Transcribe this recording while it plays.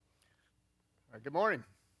All right, good morning.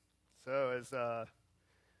 So, as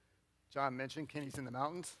John mentioned, Kenny's in the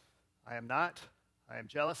mountains. I am not. I am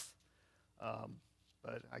jealous.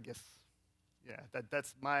 But I guess,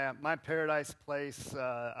 that's my paradise place.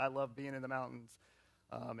 I love being in the mountains.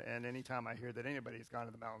 And anytime I hear that anybody's gone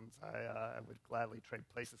to the mountains, I would gladly trade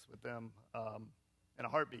places with them in a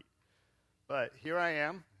heartbeat. But here I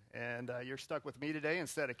am, and you're stuck with me today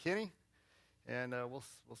instead of Kenny. And we'll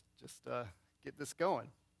just get this going.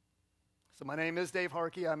 So my name is Dave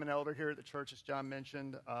Harkey. I'm an elder here at the church, as John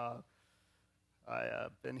mentioned. I've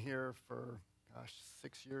been here for,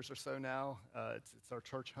 6 years or so now. It's our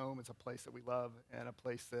church home. It's a place that we love and a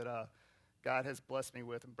place that God has blessed me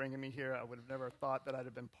with. And bringing me here, I would have never thought that I'd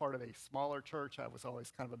have been part of a smaller church. I was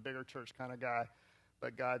always kind of a bigger church kind of guy.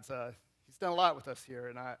 But He's done a lot with us here,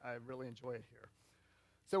 and I really enjoy it here.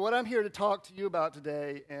 So what I'm here to talk to you about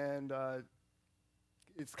today, and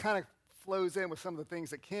it's kind of flows in with some of the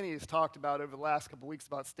things that Kenny has talked about over the last couple of weeks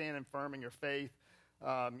about standing firm in your faith.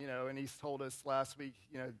 And he's told us last week,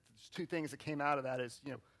 there's two things that came out of that is,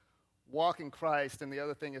 walk in Christ, and the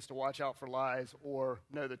other thing is to watch out for lies or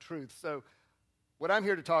know the truth. So what I'm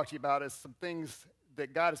here to talk to you about is some things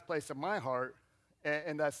that God has placed in my heart,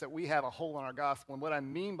 and that's that we have a hole in our gospel. And what I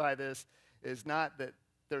mean by this is not that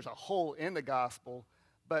there's a hole in the gospel,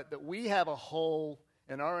 but that we have a hole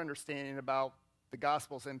in our understanding about the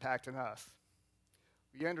gospel's impact on us.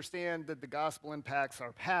 We understand that the gospel impacts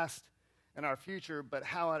our past and our future, but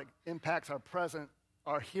how it impacts our present,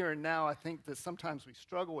 our here and now, I think that sometimes we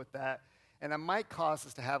struggle with that, and it might cause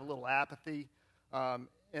us to have a little apathy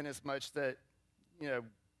in as much that,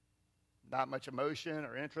 not much emotion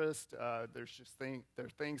or interest. There's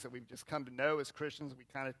things that we've just come to know as Christians. We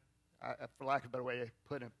kind of, for lack of a better way to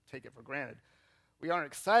put it, take it for granted. We aren't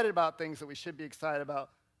excited about things that we should be excited about.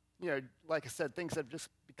 Like I said, things that have just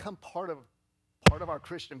become part of our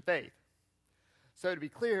Christian faith. So to be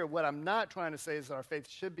clear, what I'm not trying to say is that our faith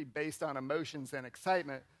should be based on emotions and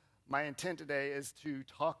excitement. My intent today is to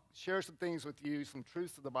share some things with you, some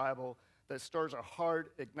truths of the Bible that stirs our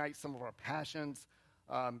heart, ignites some of our passions,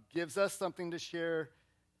 gives us something to share,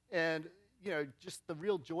 and just the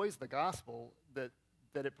real joys of the gospel that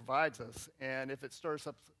it provides us. And if it stirs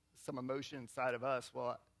up some emotion inside of us,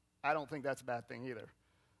 well, I don't think that's a bad thing either.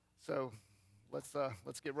 So let's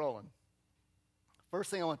get rolling.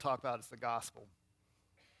 First thing I want to talk about is the gospel.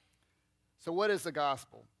 So what is the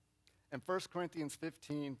gospel? In 1 Corinthians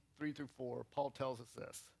 15, 3-4, Paul tells us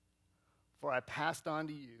this: "For I passed on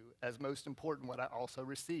to you as most important what I also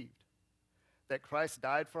received, that Christ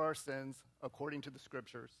died for our sins according to the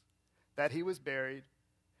Scriptures, that he was buried,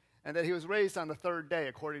 and that he was raised on the third day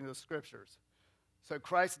according to the Scriptures." So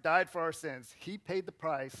Christ died for our sins. He paid the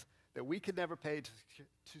price that we could never pay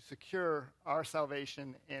to secure our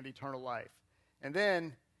salvation and eternal life. And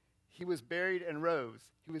then he was buried and rose.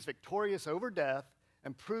 He was victorious over death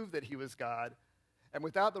and proved that he was God. And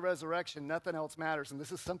without the resurrection, nothing else matters. And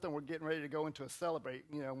this is something we're getting ready to go into a celebrate,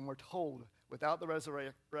 when we're told without the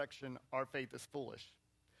resurrection, our faith is foolish.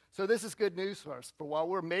 So this is good news for us. For while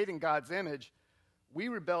we're made in God's image, we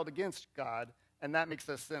rebelled against God, and that makes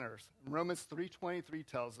us sinners. Romans 3:23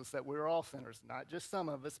 tells us that we're all sinners, not just some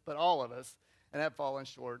of us, but all of us, and have fallen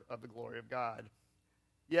short of the glory of God.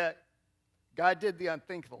 Yet, God did the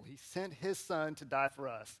unthinkable. He sent his son to die for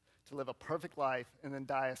us, to live a perfect life, and then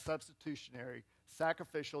die a substitutionary,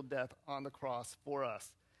 sacrificial death on the cross for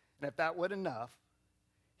us. And if that wasn't enough,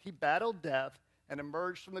 he battled death and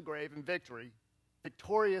emerged from the grave in victory,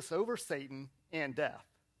 victorious over Satan and death.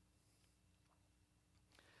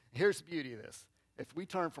 Here's the beauty of this. If we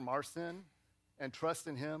turn from our sin and trust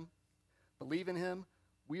in him, believe in him,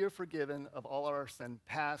 we are forgiven of all our sin,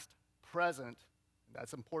 past, present,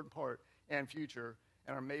 that's an important part, and future,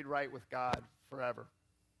 and are made right with God forever.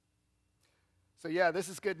 So this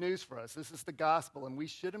is good news for us. This is the gospel, and we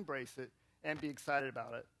should embrace it and be excited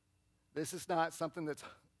about it. This is not something that's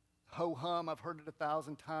ho-hum. I've heard it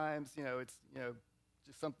 1,000 times. It's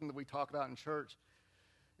just something that we talk about in church.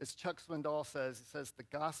 As Chuck Swindoll says, he says, the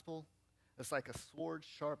gospel is like a sword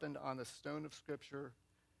sharpened on the stone of Scripture,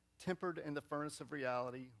 tempered in the furnace of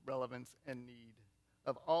reality, relevance, and need.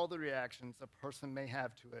 Of all the reactions a person may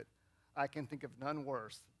have to it, I can think of none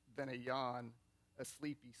worse than a yawn, a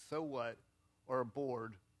sleepy so what, or a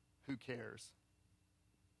bored who cares.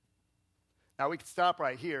 Now we can stop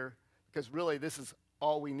right here because really this is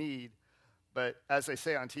all we need. But as they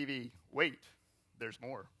say on TV, wait, there's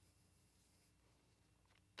more.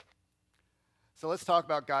 So let's talk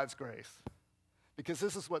about God's grace, because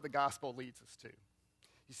this is what the gospel leads us to.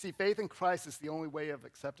 You see, faith in Christ is the only way of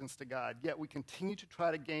acceptance to God, yet we continue to try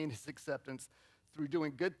to gain his acceptance through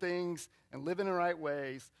doing good things and living in the right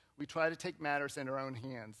ways, we try to take matters in our own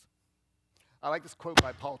hands. I like this quote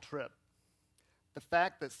by Paul Tripp. The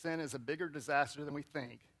fact that sin is a bigger disaster than we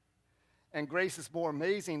think, and grace is more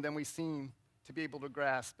amazing than we seem to be able to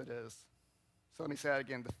grasp it is. So let me say that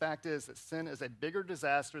again. The fact is that sin is a bigger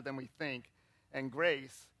disaster than we think, and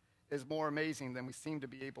grace is more amazing than we seem to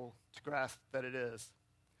be able to grasp that it is.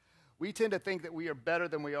 We tend to think that we are better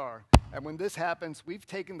than we are. And when this happens, we've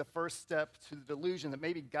taken the first step to the delusion that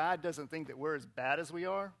maybe God doesn't think that we're as bad as we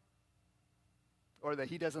are, or that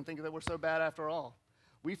he doesn't think that we're so bad after all.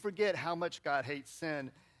 We forget how much God hates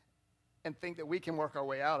sin and think that we can work our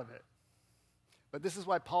way out of it. But this is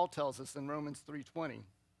why Paul tells us in Romans 3:20,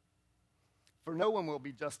 for no one will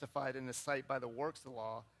be justified in his sight by the works of the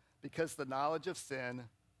law, because the knowledge of sin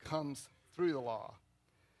comes through the law.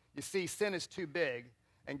 You see, sin is too big,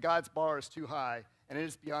 and God's bar is too high, and it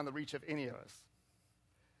is beyond the reach of any of us.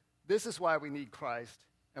 This is why we need Christ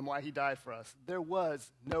and why he died for us. There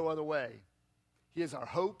was no other way. He is our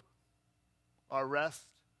hope, our rest,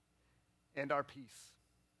 and our peace.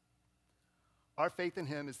 Our faith in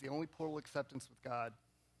him is the only portal acceptance with God.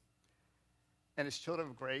 And as children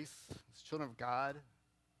of grace, as children of God,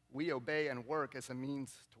 we obey and work as a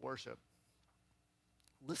means to worship.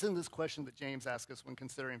 Listen to this question that James asks us when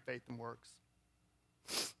considering faith and works.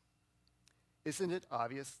 Isn't it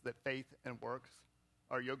obvious that faith and works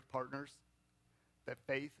are yoked partners, that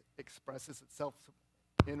faith expresses itself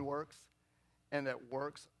in works, and that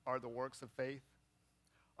works are the works of faith?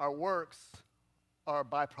 Our works are a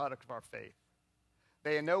byproduct of our faith.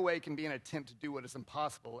 They in no way can be an attempt to do what is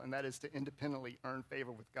impossible, and that is to independently earn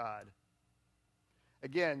favor with God.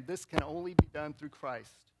 Again, this can only be done through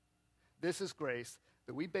Christ. This is grace,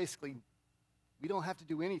 that we don't have to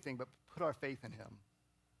do anything but put our faith in him.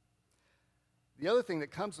 The other thing that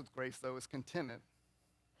comes with grace, though, is contentment.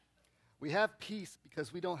 We have peace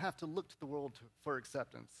because we don't have to look to the world for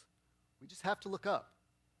acceptance. We just have to look up.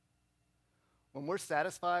 When we're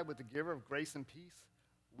satisfied with the giver of grace and peace,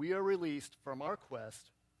 we are released from our quest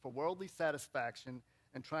for worldly satisfaction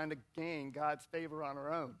and trying to gain God's favor on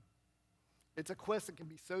our own. It's a quest that can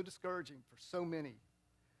be so discouraging for so many.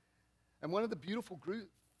 And one of the beautiful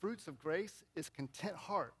fruits of grace is content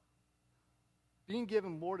heart. Being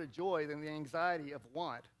given more to joy than the anxiety of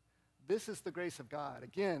want. This is the grace of God.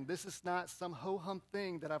 Again, this is not some ho-hum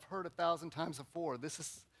thing that I've heard 1,000 times before. This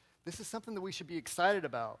is something that we should be excited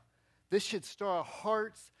about. This should stir our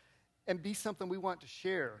hearts and be something we want to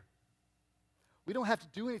share. We don't have to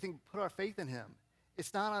do anything but put our faith in him.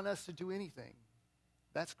 It's not on us to do anything.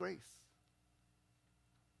 That's grace.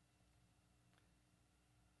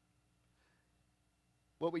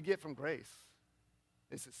 What we get from grace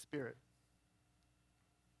is his Spirit.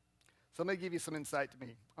 So let me give you some insight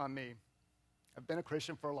on me. I've been a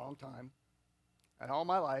Christian for a long time. And all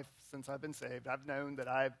my life, since I've been saved, I've known that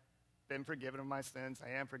I've been forgiven of my sins.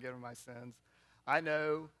 I am forgiven of my sins. I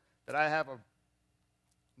know that I have a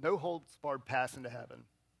no-holds-barred pass into heaven.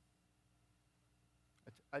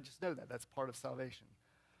 I just know that. That's part of salvation.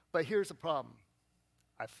 But here's the problem.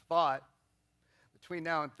 I've thought between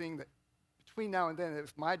now and then, it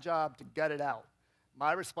was my job to gut it out.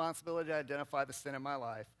 My responsibility to identify the sin in my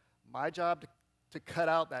life. My job to cut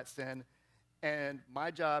out that sin. And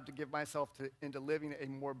my job to give myself into living a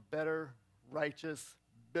more better, righteous,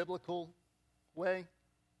 biblical way.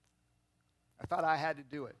 I thought I had to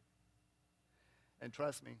do it. And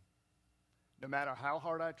trust me, no matter how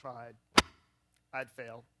hard I tried, I'd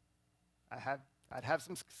fail. I'd have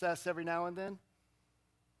some success every now and then.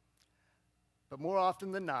 But more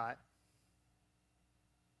often than not,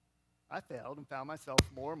 I failed and found myself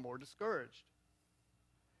more and more discouraged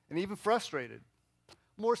and even frustrated,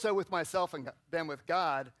 more so with myself than with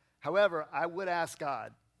God. However, I would ask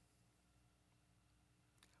God,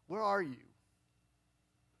 where are you?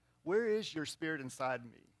 Where is your Spirit inside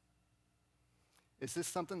me? Is this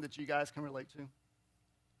something that you guys can relate to?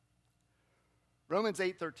 Romans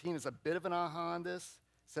 8:13 is a bit of an aha on this.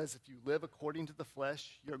 It says, if you live according to the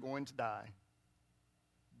flesh, you're going to die.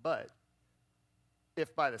 But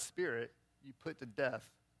if by the Spirit you put to death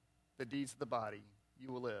the deeds of the body,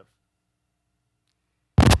 you will live.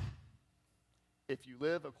 If you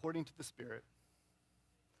live according to the Spirit,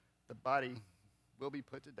 the body will be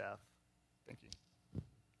put to death. Thank you.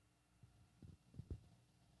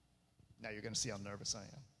 Now you're going to see how nervous I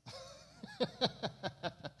am.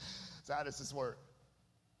 So how does this work?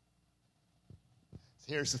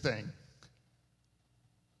 So here's the thing.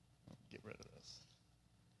 Get rid of this.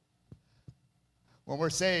 When we're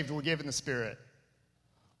saved, we're given the Spirit.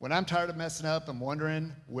 When I'm tired of messing up and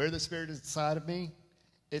wondering where the Spirit is inside of me,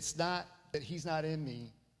 it's not that he's not in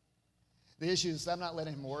me. The issue is I'm not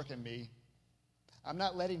letting him work in me. I'm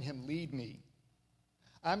not letting him lead me.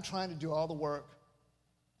 I'm trying to do all the work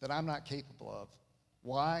that I'm not capable of.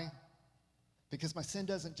 Why? Because my sin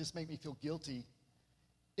doesn't just make me feel guilty,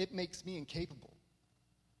 it makes me incapable.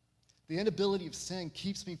 The inability of sin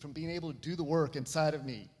keeps me from being able to do the work inside of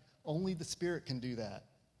me. Only the Spirit can do that.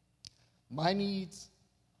 My needs,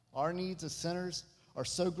 our needs as sinners, are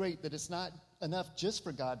so great that it's not enough just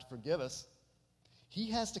for God to forgive us. He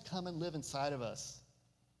has to come and live inside of us.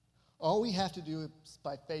 All we have to do is,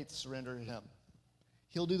 by faith, surrender to him.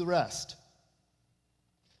 He'll do the rest.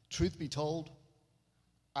 Truth be told,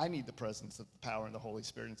 I need the presence of the power and the Holy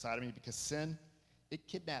Spirit inside of me because sin, it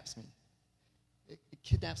kidnaps me. It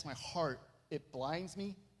kidnaps my heart. It blinds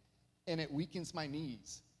me, and it weakens my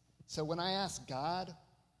knees. So when I ask God,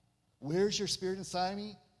 where's your Spirit inside of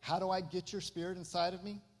me? How do I get your Spirit inside of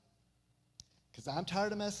me? Because I'm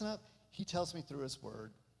tired of messing up. He tells me through his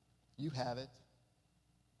word, you have it.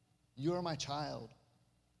 You are my child.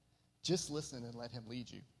 Just listen and let him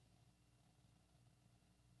lead you.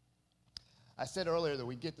 I said earlier that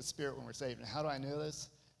we get the Spirit when we're saved. And how do I know this?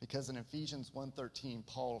 Because in Ephesians 1:13,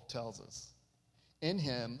 Paul tells us, in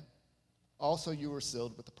him also you were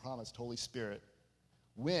sealed with the promised Holy Spirit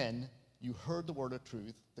when you heard the word of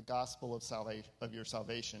truth, the gospel of your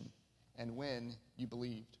salvation, and when you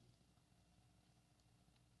believed.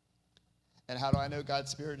 And how do I know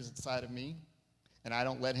God's Spirit is inside of me and I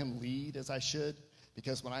don't let him lead as I should?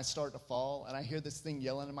 Because when I start to fall and I hear this thing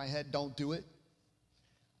yelling in my head, don't do it,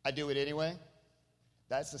 I do it anyway.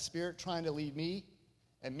 That's the Spirit trying to lead me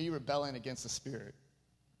and me rebelling against the Spirit.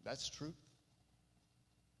 That's truth.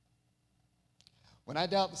 When I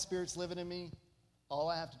doubt the Spirit's living in me, all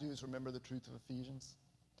I have to do is remember the truth of Ephesians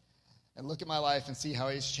and look at my life and see how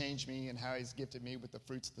he's changed me and how he's gifted me with the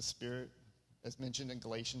fruits of the Spirit, as mentioned in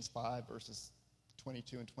Galatians 5, verses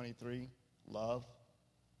 22 and 23. Love,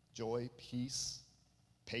 joy, peace,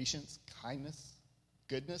 patience, kindness,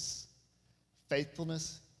 goodness,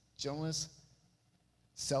 faithfulness, gentleness,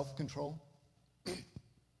 self-control.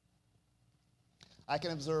 I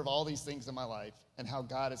can observe all these things in my life and how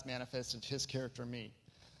God has manifested his character in me.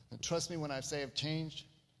 And trust me when I say I've changed,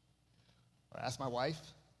 or ask my wife,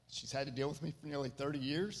 she's had to deal with me for nearly 30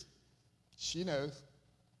 years. She knows.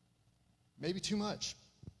 Maybe too much.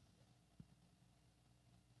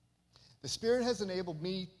 The Spirit has enabled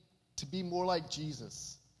me to be more like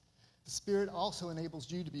Jesus. The Spirit also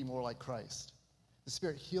enables you to be more like Christ. The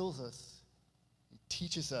Spirit heals us, he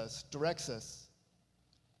teaches us, directs us,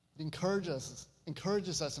 it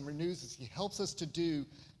encourages us and renews us. He helps us to do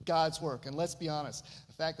God's work. And let's be honest,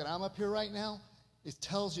 the fact that I'm up here right now, it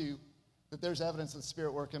tells you that there's evidence of the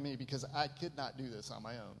Spirit working in me because I could not do this on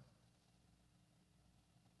my own.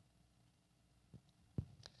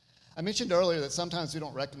 I mentioned earlier that sometimes we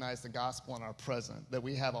don't recognize the gospel in our present, that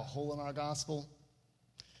we have a hole in our gospel.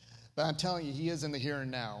 But I'm telling you, he is in the here and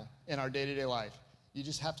now, in our day-to-day life. You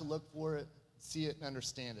just have to look for it, see it, and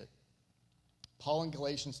understand it. Paul in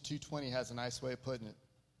Galatians 2:20 has a nice way of putting it.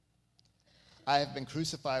 I have been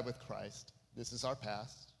crucified with Christ. This is our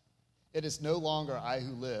past. It is no longer I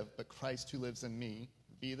who live, but Christ who lives in me,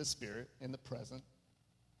 via the Spirit, in the present.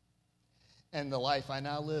 And the life I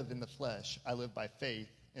now live in the flesh, I live by faith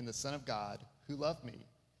in the Son of God who loved me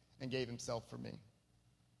and gave himself for me.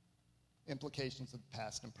 Implications of the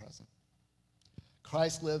past and present.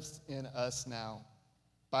 Christ lives in us now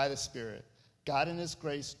by the Spirit. God in his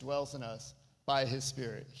grace dwells in us by his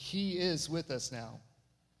Spirit. He is with us now.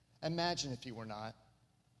 Imagine if he were not.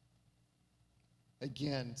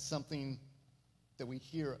 Again, something that we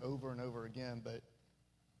hear over and over again, but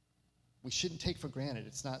we shouldn't take for granted.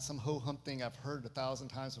 It's not some ho-hum thing I've heard 1,000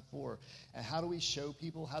 times before. And how do we show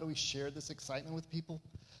people? How do we share this excitement with people?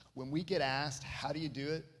 When we get asked, how do you do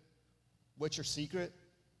it? What's your secret?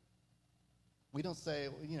 We don't say,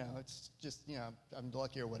 well, it's just, I'm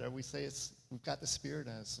lucky or whatever. We say we've got the Spirit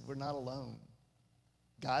in us. We're not alone.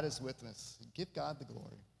 God is with us. Give God the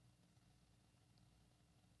glory.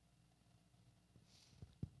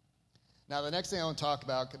 Now, the next thing I want to talk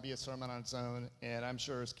about could be a sermon on its own, and I'm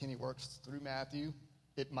sure as Kenny works through Matthew,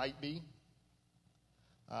 it might be.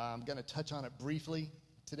 I'm going to touch on it briefly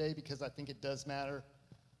today because I think it does matter.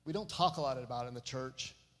 We don't talk a lot about it in the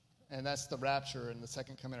church, and that's the rapture and the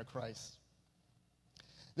second coming of Christ.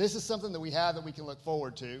 This is something that we have that we can look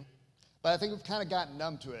forward to, but I think we've kind of gotten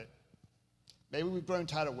numb to it. Maybe we've grown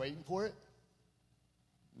tired of waiting for it.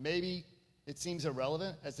 Maybe it seems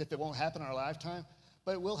irrelevant, as if it won't happen in our lifetime,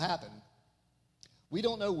 but it will happen. We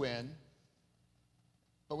don't know when,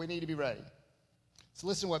 but we need to be ready. So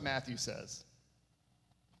listen to what Matthew says.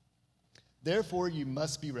 Therefore, you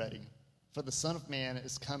must be ready, for the Son of Man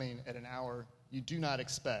is coming at an hour you do not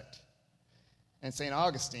expect. And St.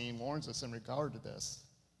 Augustine warns us in regard to this.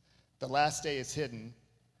 The last day is hidden,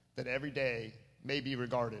 that every day may be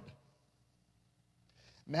regarded.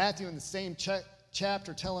 Matthew, in the same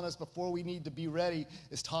chapter, telling us before we need to be ready,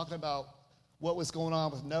 is talking about what was going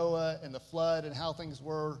on with Noah and the flood and how things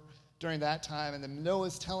were during that time. And then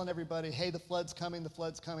Noah's telling everybody, hey, the flood's coming.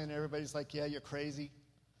 And everybody's like, yeah, you're crazy.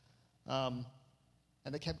 And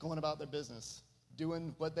they kept going about their business,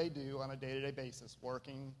 doing what they do on a day-to-day basis,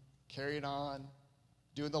 working, carrying on,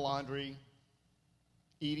 doing the laundry,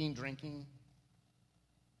 eating, drinking,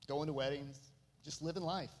 going to weddings, just living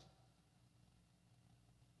life.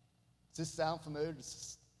 Does this sound familiar?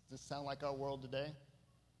 Does this sound like our world today?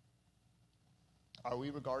 Are we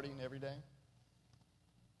regarding every day?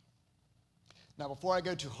 Now, before I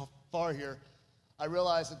go too far here, I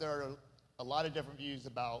realize that there are a lot of different views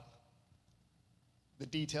about the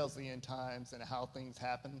details of the end times and how things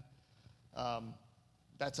happen.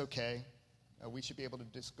 That's okay. We should be able to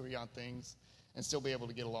disagree on things and still be able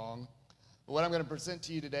to get along. But what I'm going to present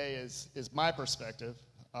to you today is my perspective.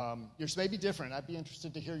 Yours may be different. I'd be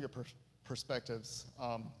interested to hear your perspectives.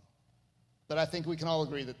 But I think we can all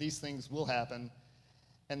agree that these things will happen,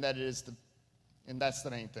 and that that's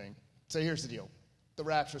the main thing. So here's the deal. The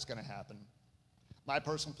rapture is going to happen. My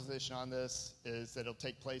personal position on this is that it'll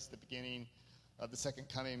take place at the beginning of the second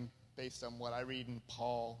coming based on what I read in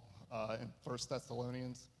Paul in 1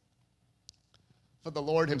 Thessalonians. For the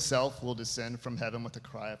Lord himself will descend from heaven with a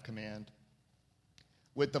cry of command,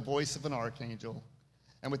 with the voice of an archangel,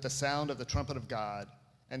 and with the sound of the trumpet of God,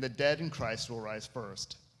 and the dead in Christ will rise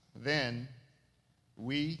first. Then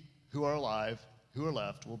we who are alive, who are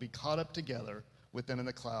left, will be caught up together with them in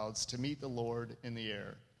the clouds to meet the Lord in the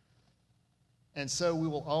air. And so we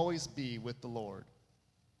will always be with the Lord.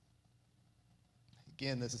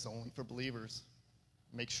 Again, this is only for believers.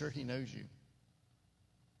 Make sure he knows you.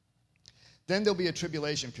 Then there'll be a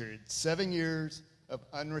tribulation period, 7 years of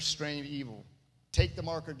unrestrained evil. Take the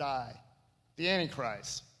mark or die. The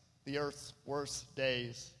Antichrist, the earth's worst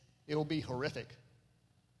days. It will be horrific.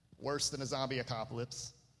 Worse than a zombie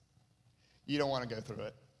apocalypse. You don't want to go through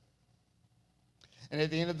it. And at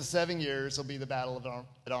the end of the 7 years, it'll be the battle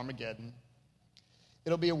at Armageddon.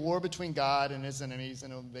 It'll be a war between God and his enemies,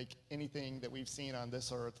 and it'll make anything that we've seen on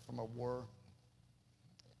this earth from a war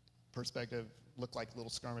perspective look like little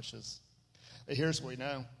skirmishes. But here's what we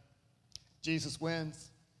know. Jesus wins.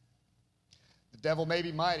 The devil may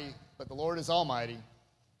be mighty, but the Lord is almighty.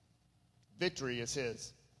 Victory is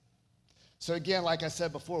his. So again, like I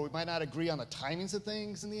said before, we might not agree on the timings of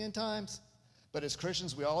things in the end times, but as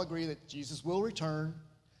Christians, we all agree that Jesus will return,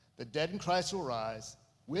 the dead in Christ will rise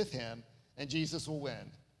with him, and Jesus will win.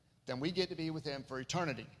 Then we get to be with him for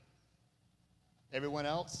eternity. Everyone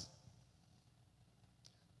else,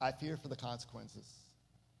 I fear for the consequences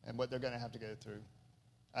and what they're going to have to go through.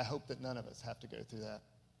 I hope that none of us have to go through that.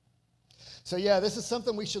 So yeah, this is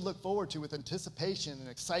something we should look forward to with anticipation and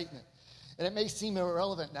excitement. And it may seem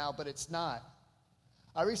irrelevant now, but it's not.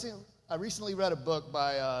 I recently read a book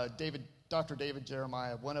by Dr. David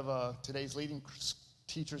Jeremiah, one of today's leading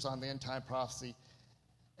teachers on the end-time prophecy.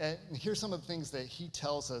 And here's some of the things that he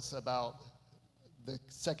tells us about the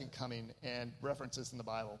second coming and references in the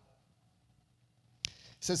Bible. He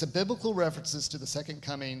says the biblical references to the second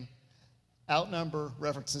coming outnumber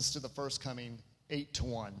references to the first coming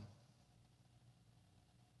 8-1.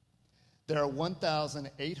 There are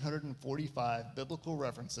 1,845 biblical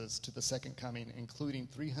references to the second coming, including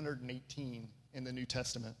 318 in the New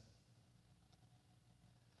Testament.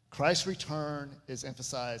 Christ's return is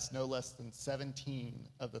emphasized no less than 17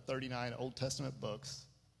 of the 39 Old Testament books,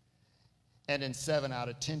 and in 7 out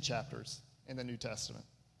of 10 chapters in the New Testament.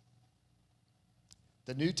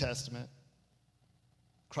 The New Testament,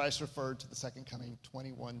 Christ referred to the second coming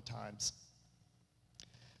 21 times.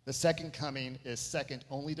 The second coming is second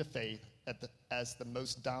only to faith as the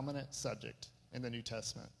most dominant subject in the New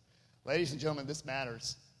Testament. Ladies and gentlemen, this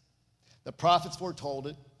matters. The prophets foretold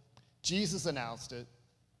it. Jesus announced it.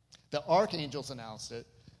 The archangels announced it.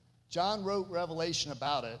 John wrote Revelation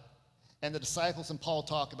about it. And the disciples and Paul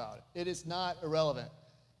talk about it. It is not irrelevant.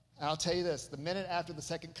 And I'll tell you this, the minute after the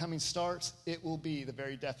second coming starts, it will be the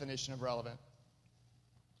very definition of relevant.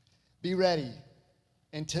 Be ready.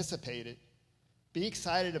 Anticipate it. Be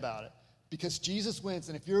excited about it. Because Jesus wins.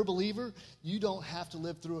 And if you're a believer, you don't have to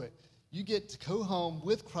live through it. You get to go home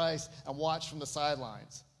with Christ and watch from the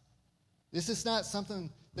sidelines. This is not something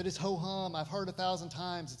that is ho-hum, I've heard 1,000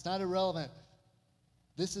 times. It's not irrelevant.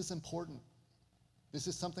 This is important. This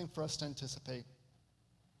is something for us to anticipate.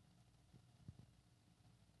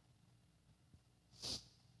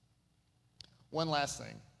 One last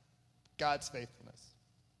thing, God's faithfulness.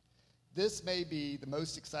 This may be the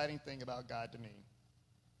most exciting thing about God to me.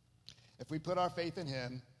 If we put our faith in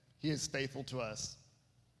him, he is faithful to us.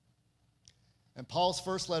 In Paul's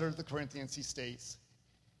first letter to the Corinthians, he states,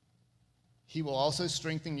 he will also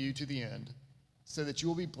strengthen you to the end, so that you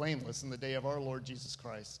will be blameless in the day of our Lord Jesus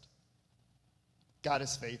Christ. God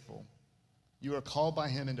is faithful. You are called by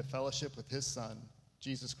him into fellowship with his Son,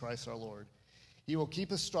 Jesus Christ our Lord. He will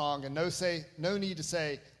keep us strong, and no need to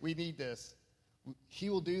say, we need this. He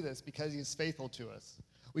will do this because he is faithful to us.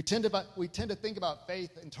 We tend to think about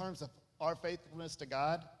faith in terms of our faithfulness to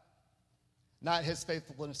God, not his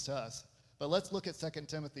faithfulness to us. But let's look at 2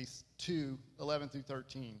 Timothy 2, 11 through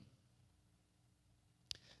 13.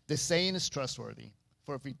 This saying is trustworthy,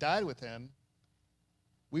 for if we died with him,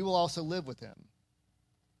 we will also live with him.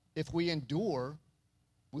 If we endure,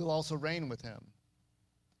 we will also reign with him.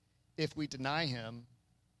 If we deny him,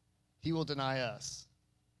 he will deny us.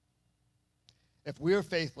 If we are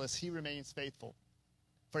faithless, he remains faithful,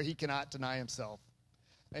 for he cannot deny himself.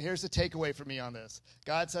 Now here's the takeaway for me on this.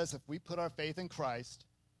 God says if we put our faith in Christ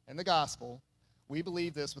and the gospel, we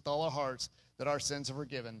believe this with all our hearts, that our sins are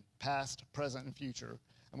forgiven, past, present, and future,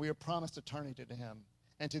 and we are promised eternity to him.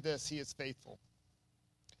 And to this, he is faithful.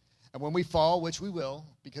 And when we fall, which we will,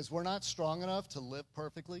 because we're not strong enough to live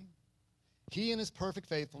perfectly, he in his perfect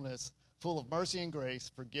faithfulness, full of mercy and grace,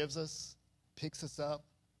 forgives us, picks us up,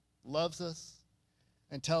 loves us,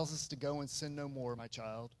 and tells us to go and sin no more, my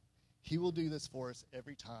child. He will do this for us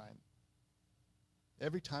every time.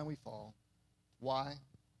 Every time we fall. Why?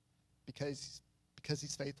 Because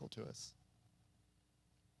he's faithful to us.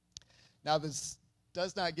 Now, this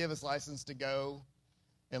does not give us license to go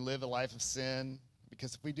and live a life of sin,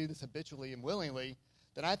 because if we do this habitually and willingly,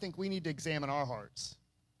 then I think we need to examine our hearts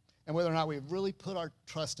and whether or not we've really put our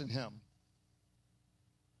trust in him,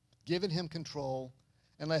 given him control,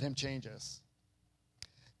 and let him change us.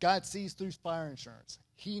 God sees through fire insurance.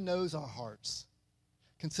 He knows our hearts.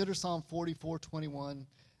 Consider Psalm 44:21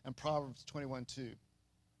 and Proverbs 21:2.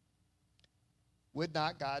 Would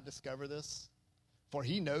not God discover this? For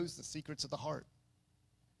he knows the secrets of the heart.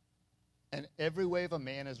 And every way of a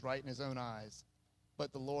man is right in his own eyes,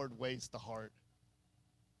 but the Lord weighs the heart.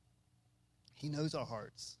 He knows our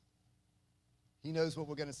hearts. He knows what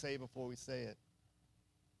we're going to say before we say it.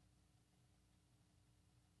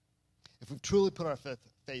 If we've truly put our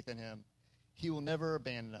faith in him, he will never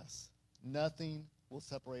abandon us. Nothing will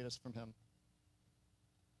separate us from him.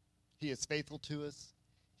 He is faithful to us.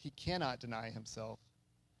 He cannot deny himself.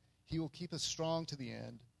 He will keep us strong to the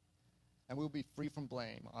end, and we will be free from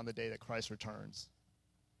blame on the day that Christ returns.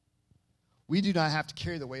 We do not have to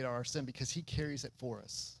carry the weight of our sin because he carries it for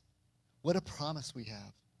us. What a promise we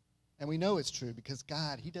have. And we know it's true because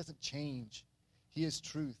God, he doesn't change. He is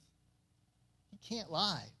truth. He can't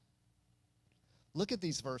lie. Look at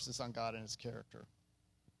these verses on God and his character.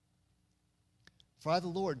 For I, the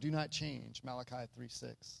Lord, do not change, Malachi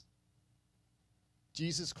 3:6.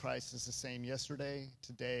 Jesus Christ is the same yesterday,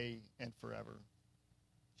 today, and forever.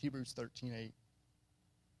 Hebrews 13:8.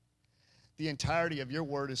 The entirety of your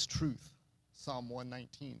word is truth, Psalm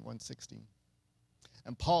 119, 160.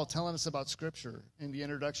 And Paul telling us about Scripture in the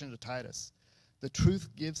introduction to Titus. The truth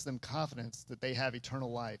gives them confidence that they have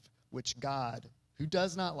eternal life, which God, who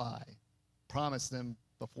does not lie, promised them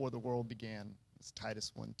before the world began. It's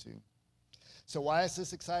Titus 1:2. So why is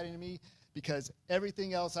this exciting to me? Because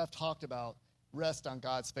everything else I've talked about rests on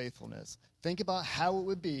God's faithfulness. Think about how it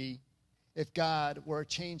would be if God were a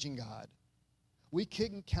changing God. We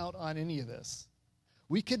couldn't count on any of this.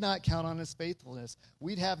 We could not count on his faithfulness.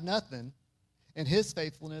 We'd have nothing. In his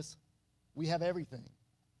faithfulness, we have everything.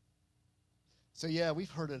 So yeah, we've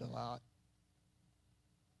heard it a lot.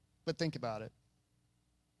 But think about it.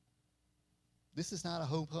 This is not a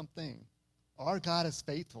ho-hum thing. Our God is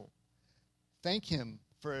faithful. Thank him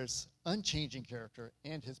for his unchanging character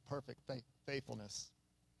and his perfect faithfulness.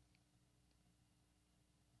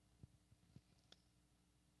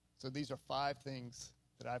 So these are 5 things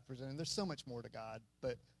that I've presented. There's so much more to God,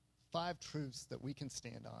 but 5 truths that we can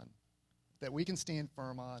stand on, that we can stand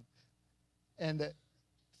firm on, and that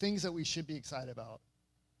things that we should be excited about.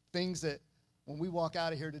 Things that when we walk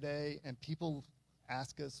out of here today and people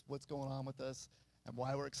ask us what's going on with us and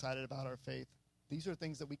why we're excited about our faith, these are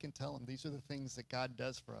things that we can tell them. These are the things that God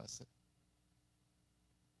does for us.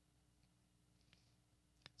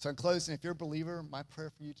 So in closing, if you're a believer, my prayer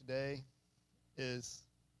for you today is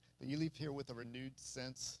that you leave here with a renewed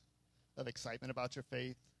sense of excitement about your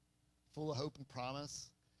faith, full of hope and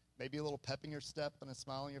promise, maybe a little pep in your step and a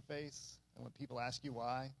smile on your face. And when people ask you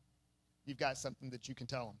why, you've got something that you can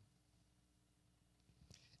tell them.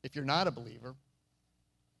 If you're not a believer,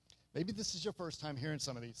 maybe this is your first time hearing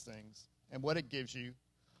some of these things and what it gives you,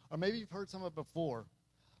 or maybe you've heard some of it before.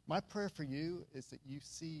 My prayer for you is that you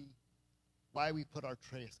see why we put our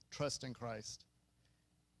trust in Christ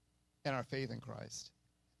and our faith in Christ,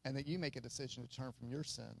 and that you make a decision to turn from your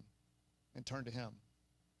sin and turn to him.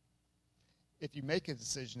 If you make a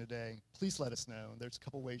decision today, please let us know. There's a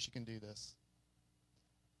couple ways you can do this.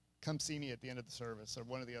 Come see me at the end of the service or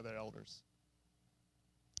one of the other elders.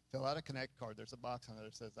 Fill out a Connect card. There's a box on there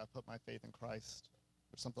that says, I put my faith in Christ,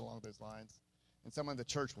 or something along those lines. And someone in the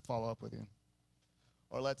church will follow up with you.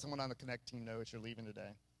 Or let someone on the Connect team know as you're leaving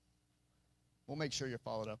today. We'll make sure you're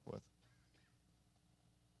followed up with.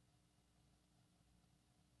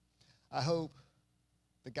 I hope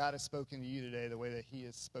that God has spoken to you today the way that he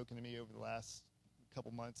has spoken to me over the last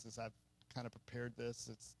couple months as I've kind of prepared this.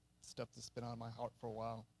 It's stuff that's been on my heart for a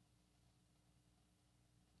while.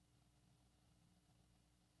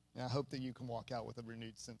 And I hope that you can walk out with a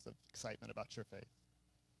renewed sense of excitement about your faith.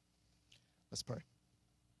 Let's pray.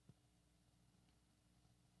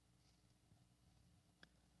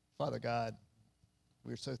 Father God,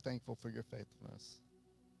 we are so thankful for your faithfulness.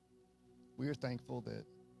 We are thankful that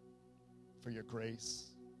for your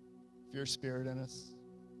grace, for your spirit in us.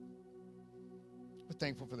 We're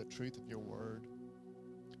thankful for the truth of your word.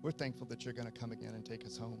 We're thankful that you're going to come again and take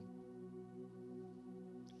us home.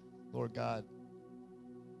 Lord God,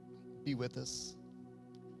 be with us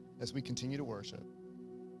as we continue to worship.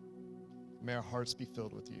 May our hearts be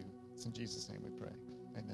filled with you. It's in Jesus' name we pray.